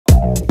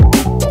Hey,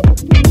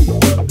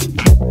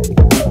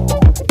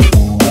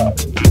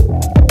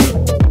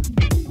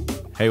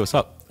 what's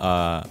up?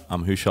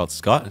 I'm Who Shot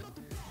Scott,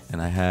 and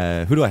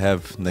who do I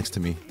have next to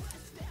me?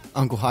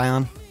 Uncle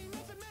Hyan.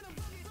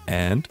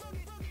 And?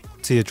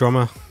 Tia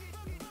drummer.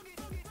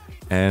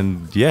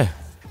 And yeah,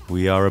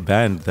 we are a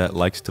band that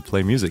likes to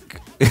play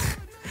music. Am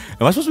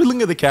I supposed to be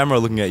looking at the camera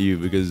or looking at you?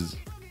 Because...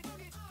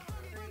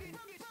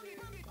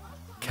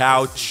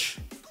 Couch.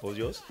 What was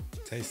yours?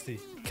 Tasty.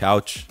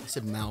 Couch. I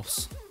said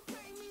mouse.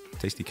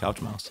 Tasty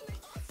couch mouse.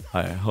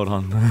 All right, hold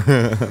on.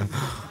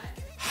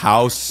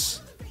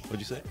 House. What'd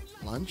you say?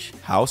 Lunch.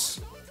 House.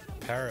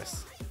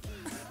 Paris.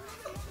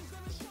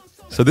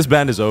 So this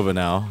band is over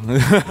now.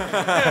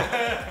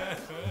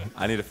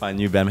 I need to find a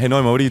new band. Hey,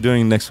 Noima, what are you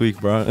doing next week,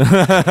 bro?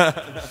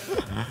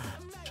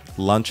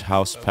 Lunch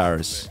House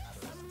Paris.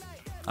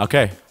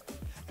 Okay.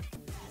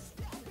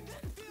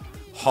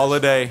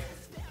 Holiday.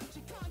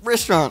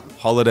 Restaurant.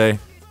 Holiday.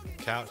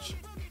 Couch.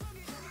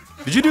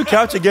 Did you do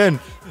couch again?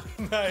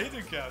 No, he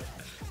did couch.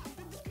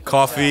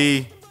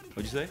 Coffee.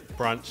 What'd you say?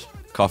 Brunch.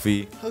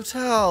 Coffee.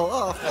 Hotel.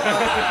 Oh.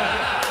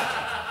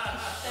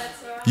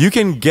 You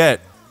can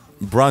get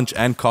brunch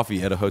and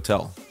coffee at a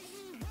hotel.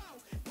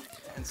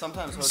 And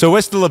sometimes. So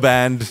we're still a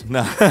band.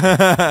 No.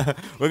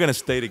 We're going to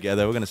stay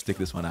together. We're going to stick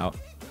this one out.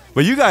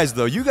 But you guys,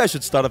 though, you guys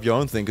should start up your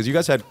own thing because you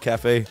guys had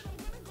cafe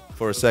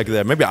for a sec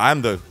there. Maybe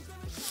I'm the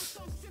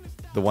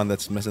one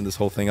that's messing this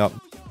whole thing up.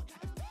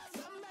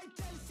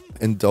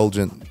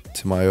 Indulgent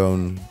to my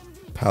own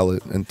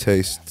palate and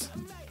taste.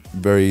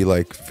 Very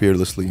like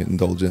fearlessly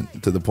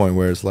indulgent to the point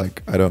where it's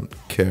like I don't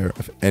care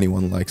if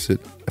anyone likes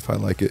it, if I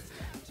like it.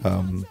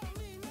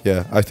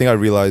 Yeah, I think I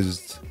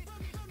realized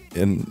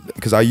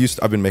because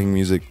I've been making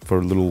music for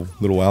a little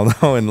while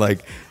now, and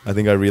like I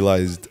think I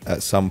realized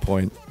at some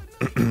point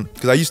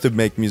because I used to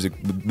make music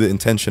with the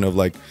intention of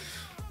like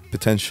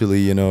potentially,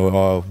 you know,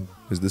 oh,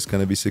 is this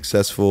gonna be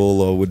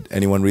successful or would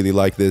anyone really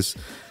like this?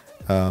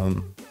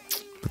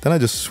 But then I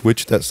just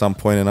switched at some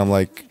point, and I'm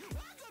like,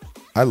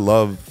 I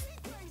love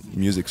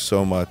music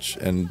so much,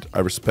 and I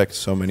respect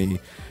so many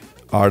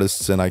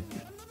artists, and I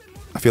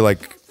feel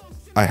like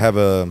I have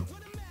I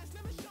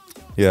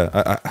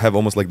have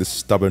almost like this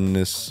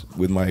stubbornness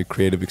with my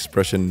creative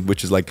expression,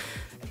 which is like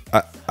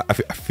I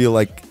feel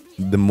like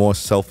the more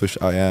selfish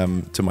I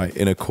am to my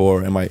inner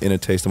core and my inner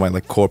taste and my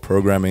like core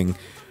programming,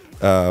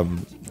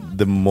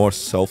 the more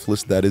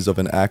selfless that is of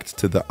an act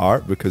to the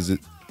art, because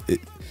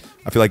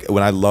I feel like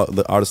when I love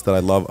the artists that I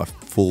love are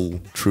full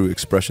true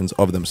expressions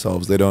of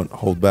themselves. They don't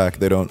hold back,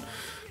 they don't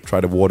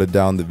try to water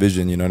down the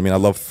vision, you know what I mean? I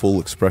love full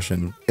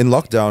expression. In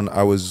lockdown,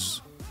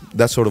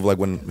 that's sort of like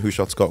when Who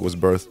Shot Scott was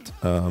birthed,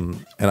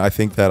 and I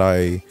think that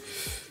I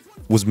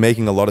was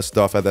making a lot of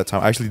stuff at that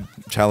time. I actually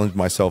challenged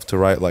myself to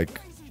write like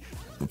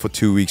for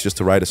 2 weeks, just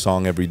to write a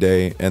song every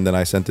day, and then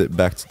I sent it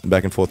back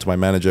and forth to my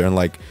manager, and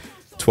like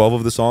 12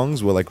 of the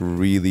songs were like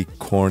really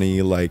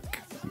corny, like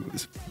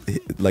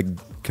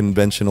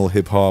conventional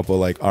hip-hop or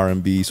like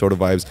R&B sort of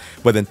vibes,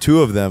 but then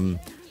 2 of them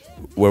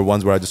were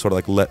ones where I just sort of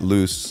like let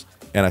loose,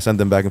 and I sent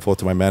them back and forth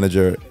to my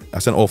manager. I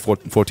sent all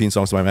 14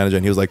 songs to my manager,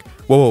 and he was like,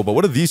 whoa, but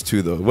what are these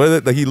 2 though?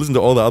 Like, he listened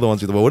to all the other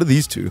ones. He's like, well, what are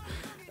these 2? And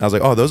I was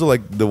like, oh, those are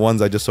like the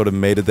ones I just sort of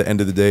made at the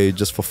end of the day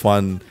just for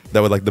fun,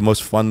 that were like the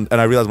most fun.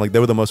 And I realized like they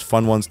were the most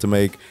fun ones to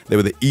make. They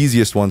were the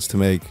easiest ones to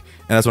make.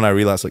 And that's when I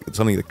realized like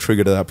something like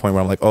triggered at that point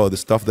where I'm like, oh, the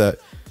stuff that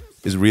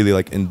is really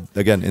like,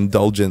 again,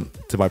 indulgent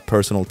to my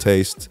personal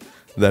taste,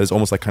 that is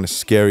almost like kind of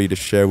scary to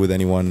share with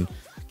anyone,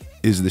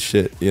 is the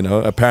shit, you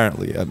know?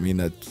 Apparently, I mean,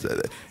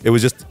 it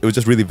was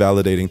just really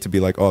validating to be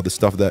like, oh, the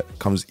stuff that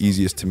comes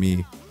easiest to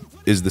me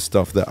is the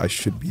stuff that I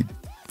should be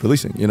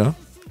releasing, you know?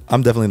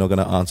 I'm definitely not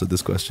gonna answer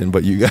this question,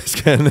 but you guys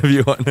can if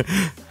you want.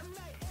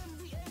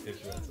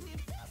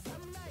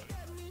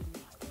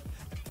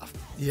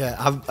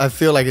 Yeah, I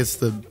feel like it's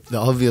the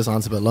obvious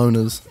answer, but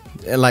Loners.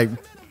 And like,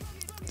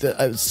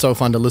 it's so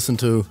fun to listen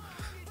to,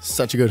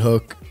 such a good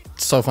hook,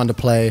 so fun to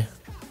play.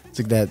 It's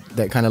like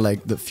that kind of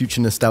like the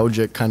future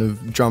nostalgic kind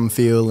of drum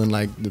feel and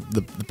like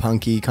the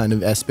punky kind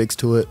of aspects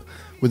to it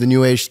with the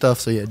new age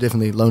stuff. So yeah,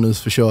 definitely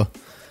Loners for sure.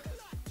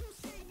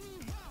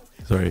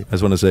 Sorry, I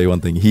just want to say one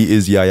thing. He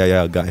is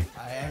yeah guy.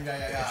 I am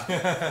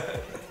yeah.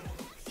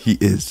 He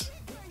is.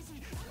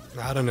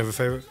 I don't have a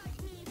favorite.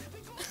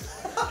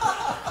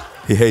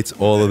 He hates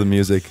all of the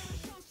music.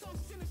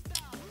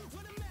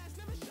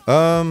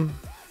 I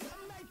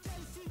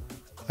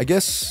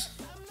guess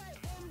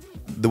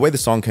the way the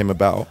song came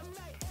about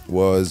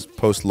was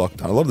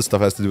post-lockdown. A lot of the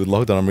stuff has to do with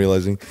lockdown, I'm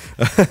realizing.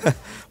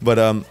 But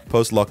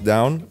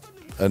post-lockdown,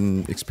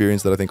 an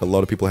experience that I think a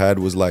lot of people had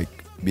was like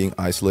being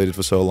isolated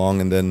for so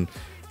long and then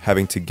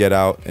having to get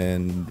out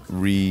and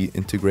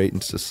reintegrate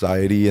into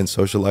society and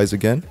socialize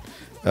again.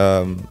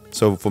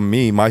 So for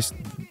me, my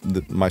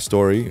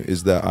story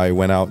is that I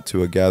went out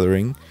to a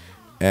gathering,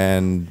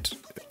 and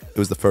it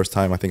was the first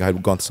time I think I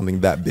had gone to something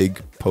that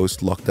big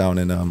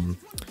post-lockdown, and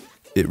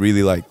it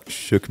really like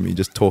shook me.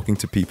 Just talking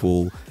to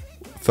people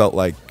felt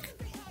like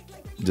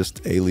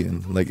just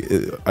alien. Like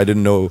I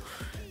didn't know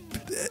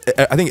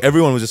I think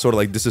everyone was just sort of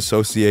like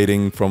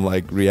disassociating from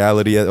like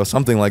reality or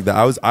something like that.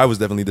 I was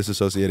definitely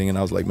disassociating, and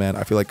I was like, man,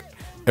 I feel like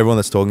everyone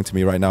that's talking to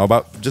me right now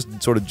about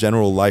just sort of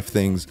general life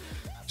things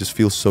just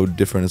feels so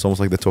different. It's almost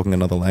like they're talking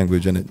another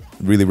language, and it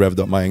really revved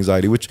up my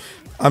anxiety, which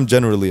I'm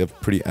generally a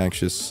pretty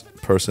anxious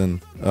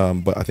person,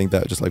 but I think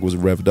that just like was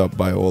revved up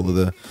by all of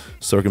the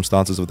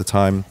circumstances of the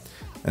time.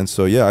 And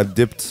so yeah, I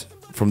dipped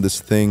from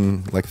this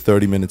thing like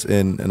 30 minutes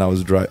in, and I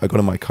got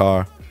in my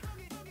car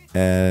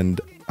and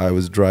I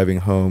was driving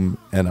home,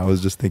 and I was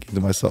just thinking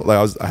to myself, like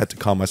I had to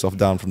calm myself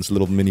down from this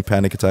little mini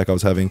panic attack I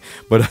was having.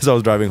 But as I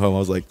was driving home, I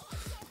was like,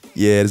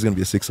 yeah, this is gonna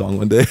be a sick song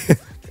one day.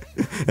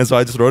 And so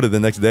I just wrote it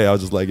the next day. I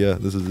was just like, yeah,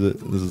 this is it.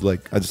 This is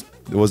like, it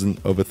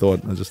wasn't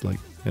overthought. I was just like,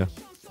 yeah.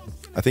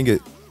 I think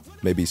it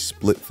maybe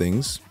split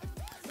things.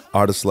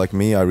 Artists like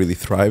me, I really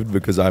thrived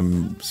because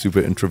I'm super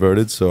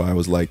introverted. So I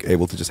was like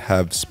able to just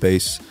have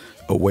space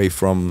away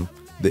from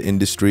the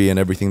industry and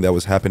everything that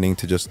was happening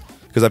to just,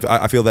 because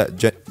I feel that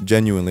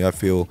genuinely, I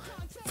feel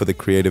for the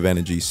creative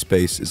energy,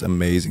 space is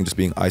amazing. Just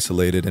being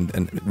isolated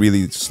and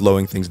really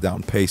slowing things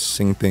down,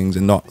 pacing things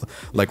and not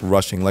like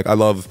rushing. Like I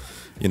love,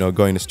 you know,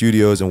 going to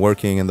studios and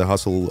working and the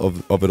hustle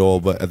of it all.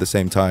 But at the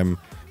same time,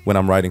 when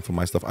I'm writing for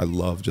my stuff, I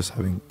love just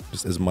having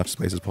just as much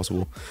space as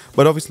possible.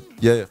 But obviously,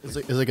 yeah. It's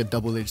like a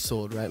double-edged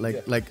sword, right?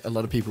 Like a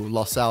lot of people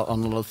lost out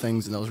on a lot of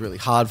things, and that was really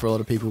hard for a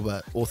lot of people.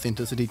 But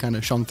authenticity kind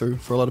of shone through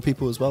for a lot of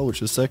people as well,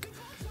 which is sick.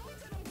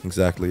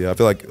 Exactly. Yeah, I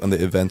feel like on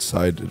the event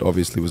side, it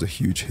obviously was a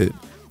huge hit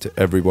to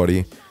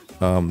everybody.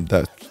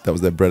 That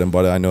was their bread and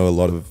butter. I know a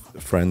lot of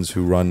friends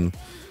who run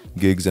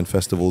gigs and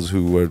festivals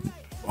who were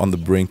on the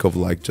brink of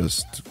like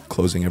just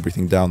closing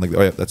everything down. Like,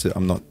 oh yeah, that's it.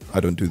 I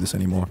don't do this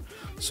anymore.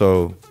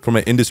 So from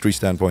an industry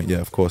standpoint, yeah,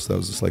 of course, that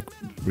was just like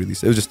really,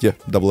 it was just, yeah,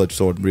 double-edged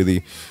sword,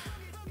 really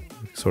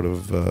sort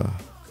of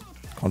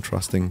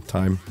contrasting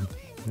time.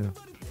 Yeah.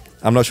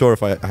 I'm not sure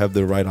if I have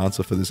the right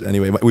answer for this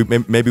anyway.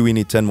 Maybe we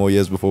need 10 more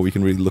years before we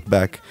can really look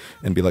back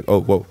and be like,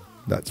 oh, whoa,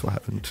 that's what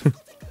happened.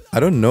 I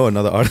don't know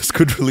another artist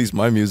could release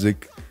my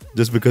music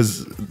just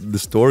because the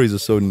stories are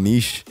so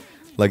niche,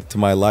 like to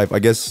my life. I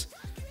guess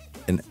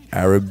an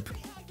Arab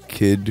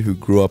kid who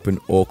grew up in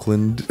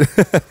Auckland,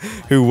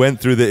 who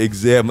went through the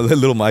exam,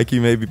 little Mikey,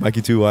 maybe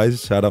Mikey Two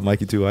Eyes, shout out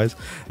Mikey Two Eyes,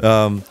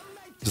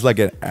 just like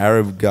an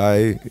Arab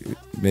guy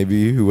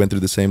maybe who went through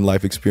the same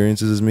life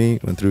experiences as me,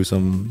 went through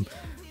some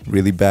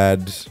really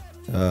bad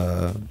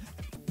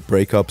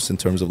breakups in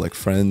terms of like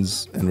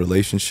friends and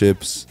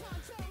relationships,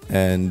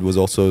 and was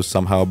also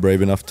somehow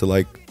brave enough to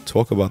like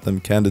talk about them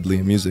candidly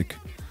in music.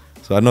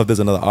 So I don't know if there's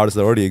another artist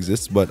that already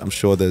exists, but I'm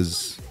sure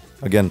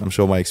I'm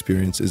sure my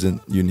experience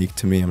isn't unique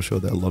to me. I'm sure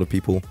that a lot of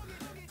people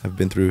have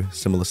been through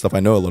similar stuff. I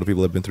know a lot of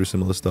people have been through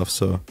similar stuff,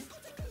 so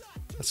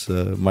that's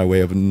my way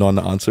of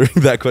non-answering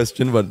that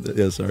question, but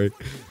yeah, sorry.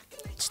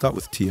 Start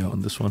with Tia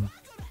on this one.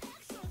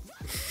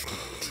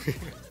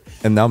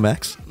 And now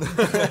Max.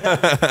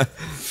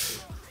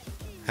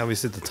 How we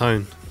set the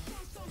tone?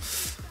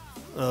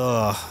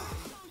 I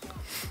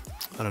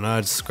don't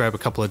know, just grab a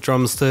couple of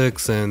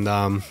drumsticks and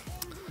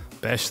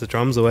bash the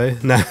drums away.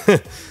 No,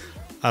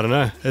 I don't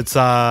know. It's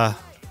I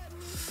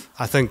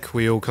think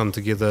we all come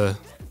together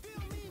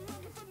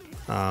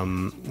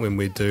when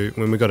we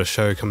got a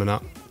show coming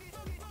up,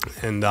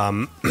 and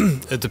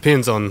it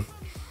depends on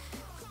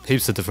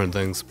heaps of different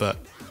things, but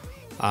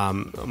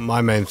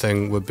my main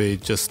thing would be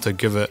just to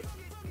give it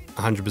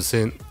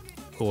 100%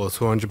 or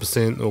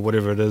 200% or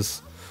whatever it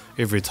is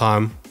every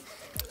time,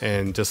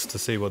 and just to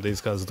see what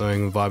these guys are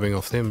doing and vibing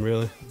off them,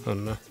 really. I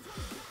don't know.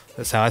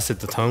 That's how I set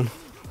the tone.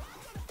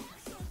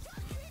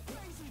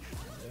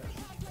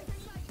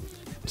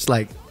 It's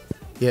like,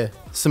 yeah,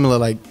 similar,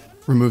 like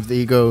remove the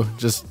ego,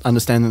 just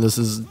understand that this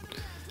is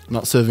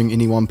not serving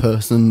any one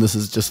person. This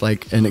is just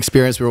like an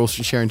experience we're all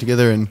sharing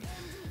together, and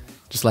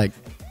just like,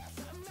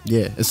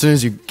 yeah, as soon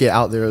as you get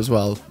out there as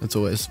well, it's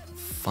always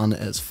fun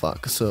as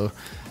fuck. So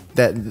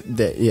that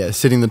yeah,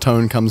 setting the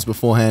tone comes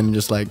beforehand, and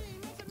just like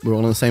we're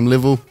all on the same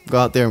level, go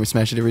out there and we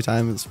smash it every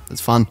time.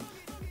 It's fun.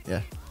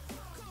 Yeah.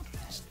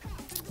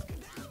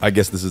 I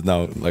guess this is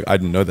now like, I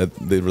didn't know that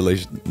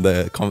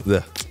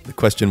the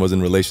question was in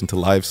relation to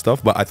live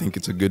stuff, but I think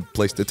it's a good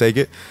place to take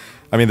it.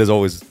 I mean, there's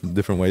always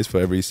different ways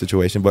for every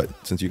situation, but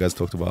since you guys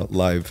talked about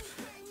live,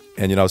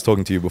 and you know, I was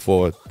talking to you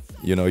before,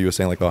 you know, you were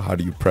saying like, oh, how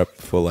do you prep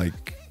for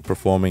like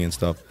performing and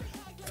stuff?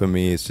 For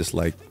me, it's just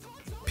like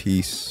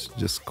peace,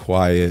 just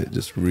quiet,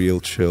 just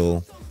real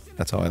chill.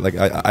 That's how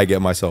I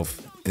get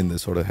myself in the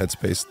sort of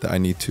headspace that I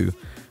need to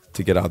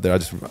get out there.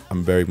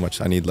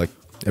 I need like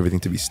everything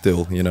to be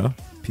still, you know,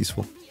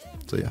 peaceful.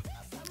 So yeah,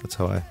 that's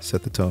how I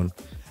set the tone,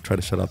 try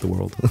to shut out the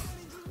world.